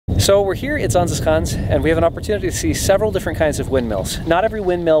So we're here at Zaanse Schans, and we have an opportunity to see several different kinds of windmills. Not every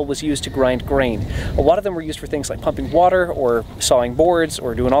windmill was used to grind grain. A lot of them were used for things like pumping water, or sawing boards,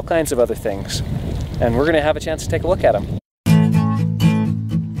 or doing all kinds of other things. And we're going to have a chance to take a look at them.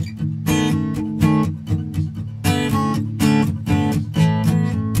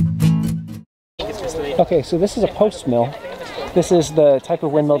 Okay, so this is a post mill. This is the type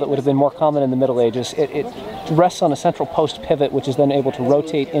of windmill that would have been more common in the Middle Ages. It rests on a central post pivot, which is then able to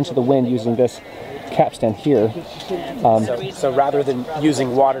rotate into the wind using this capstan here. So rather than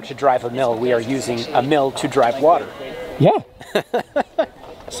using water to drive a mill, we are using a mill to drive water. Yeah.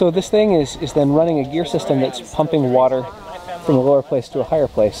 So this thing is then running a gear system that's pumping water from a lower place to a higher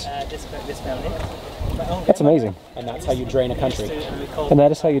place. That's amazing. And that's how you drain a country. And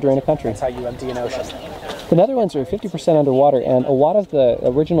that is how you drain a country. That's how you empty an ocean. The Netherlands are 50% underwater, and a lot of the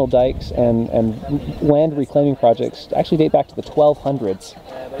original dikes and land reclaiming projects actually date back to the 1200s.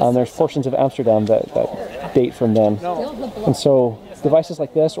 There's portions of Amsterdam that date from then. And so devices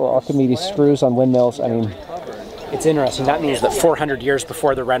like this, or Archimedes screws on windmills, I mean... It's interesting. That means that 400 years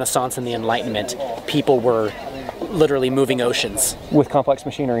before the Renaissance and the Enlightenment, people were literally moving oceans. With complex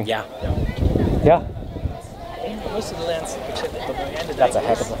machinery. Yeah. Yeah. That's a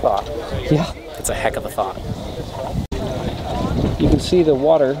heck of a thought. Yeah. It's a heck of a thought. You can see the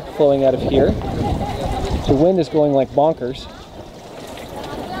water flowing out of here. The wind is going like bonkers.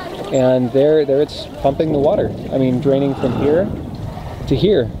 And there it's pumping the water. I mean, draining from here to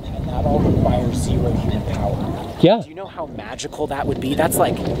here. And that all requires zero human power. Yeah. Do you know how magical that would be? That's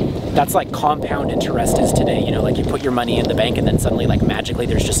like compound interest is today. You know, like you put your money in the bank and then suddenly, like magically,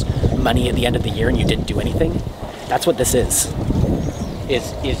 there's just money at the end of the year and you didn't do anything. That's what this is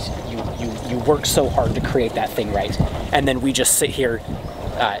you work so hard to create that thing, right? And then we just sit here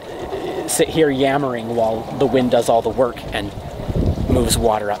yammering while the wind does all the work and moves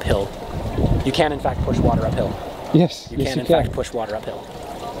water uphill. You can in fact push water uphill. Yes, you can in fact push water uphill.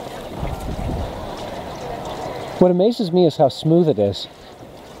 What amazes me is how smooth it is.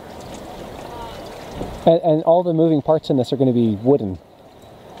 And all the moving parts in this are going to be wooden.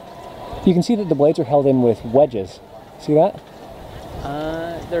 You can see that the blades are held in with wedges. See that?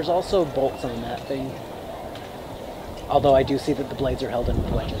 There's also bolts on that thing. Although I do see that the blades are held in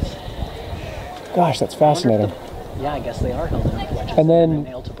with wedges. Gosh, that's fascinating. Yeah, I guess they are held in with wedges. And then a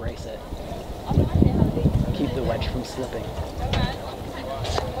nail to brace it. Keep the wedge from slipping.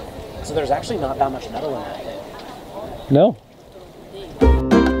 So there's actually not that much metal in that thing. No.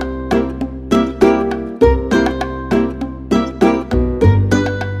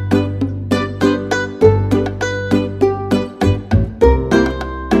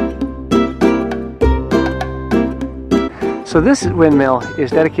 So this windmill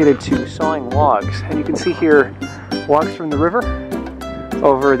is dedicated to sawing logs, and you can see here logs from the river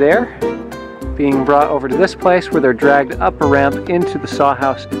over there being brought over to this place where they're dragged up a ramp into the saw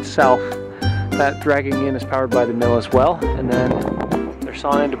house itself. That dragging in is powered by the mill as well, and then they're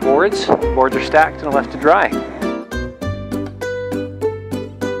sawn into boards. Boards are stacked and left to dry.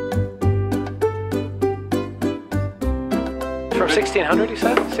 From 1600, you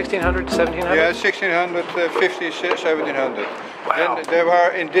said? 1600 to 1700? Yeah, 1650, 1700. Wow. And there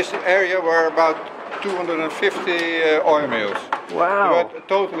were, in this area, were about 250 oil mills. Wow. There were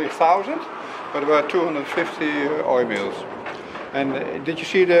totally 1,000, but there were 250 oil mills. And did you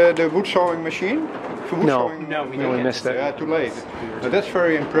see the wood sawing machine? No, we missed it. Yeah, too late. But that's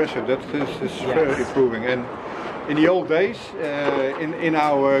very impressive. That is very improving. And in the old days, in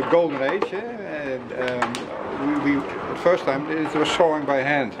our golden age, we the first time it was sawing by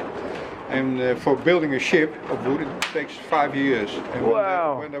hand. And for building a ship of wood, it takes 5 years. And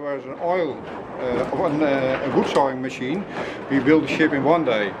wow. when there was an a wood sawing machine, we built a ship in 1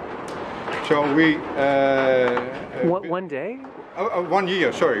 day. So we... one day? 1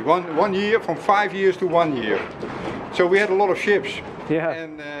 year, sorry. One year, from 5 years to 1 year. So we had a lot of ships. Yeah.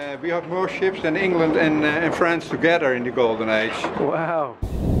 And we had more ships than England and France together in the golden age. Wow.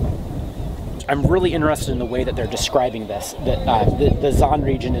 I'm really interested in the way that they're describing this. That the Zaan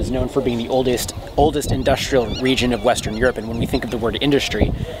region is known for being the oldest industrial region of Western Europe, and when we think of the word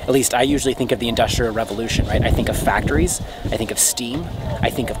industry, at least I usually think of the Industrial Revolution, right? I think of factories, I think of steam, I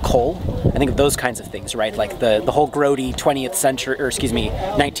think of coal, I think of those kinds of things, right? Like the whole grody 20th century, or excuse me,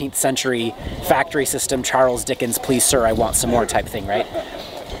 19th century factory system, Charles Dickens, please sir, I want some more type thing, right?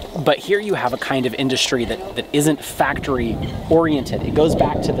 But here you have a kind of industry that isn't factory oriented. It goes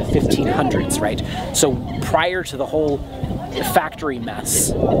back to the 1500s, right? So prior to the whole factory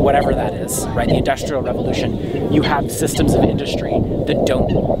mess, whatever that is, right? The Industrial Revolution, you have systems of industry that don't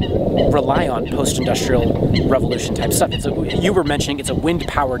rely on post-industrial revolution type stuff. You were mentioning it's a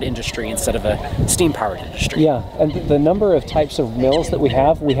wind-powered industry instead of a steam-powered industry. Yeah, and the number of types of mills that we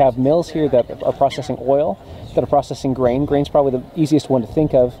have mills here that are processing oil, that are processing grain. Grain's probably the easiest one to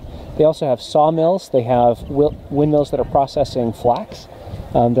think of. They also have sawmills. They have windmills that are processing flax,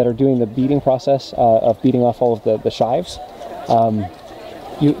 that are doing the beating process of beating off all of the shives.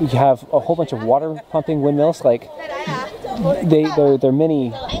 You have a whole bunch of water pumping windmills. Like they're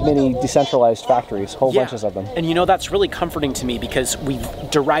many decentralized factories, whole bunches of them. And you know, that's really comforting to me because we've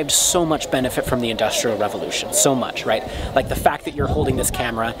derived so much benefit from the Industrial Revolution, so much, right? Like the fact that you're holding this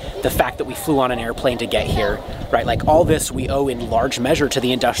camera, the fact that we flew on an airplane to get here, right? Like all this we owe in large measure to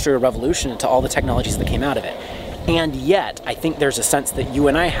the Industrial Revolution and to all the technologies that came out of it. And yet, I think there's a sense that you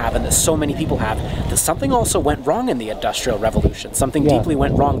and I have, and that so many people have, that something also went wrong in the Industrial Revolution. Something deeply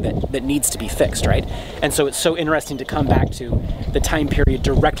went wrong that needs to be fixed, right? And so it's so interesting to come back to the time period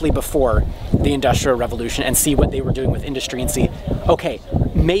directly before the Industrial Revolution and see what they were doing with industry and see, okay,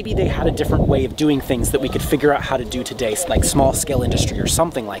 maybe they had a different way of doing things that we could figure out how to do today, like small-scale industry or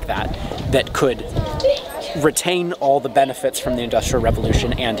something like that, that could retain all the benefits from the Industrial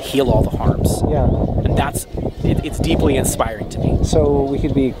Revolution and heal all the harms. Yeah. And it's deeply inspiring to me. So we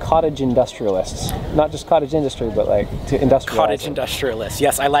could be cottage industrialists, not just cottage industry, but like to industrialize. Cottage industrialists.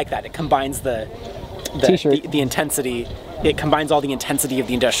 Yes, I like that. It combines the intensity. It combines all the intensity of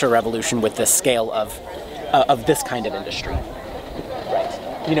the Industrial Revolution with the scale of this kind of industry.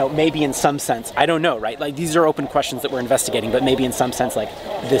 Right. You know, maybe in some sense, I don't know, right? Like these are open questions that we're investigating, but maybe in some sense, like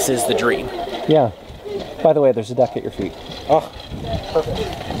this is the dream. Yeah. By the way, there's a duck at your feet. Oh, perfect.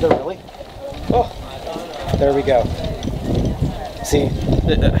 Is there really? Oh. There we go. See?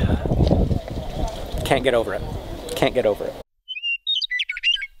 Can't get over it. Can't get over it.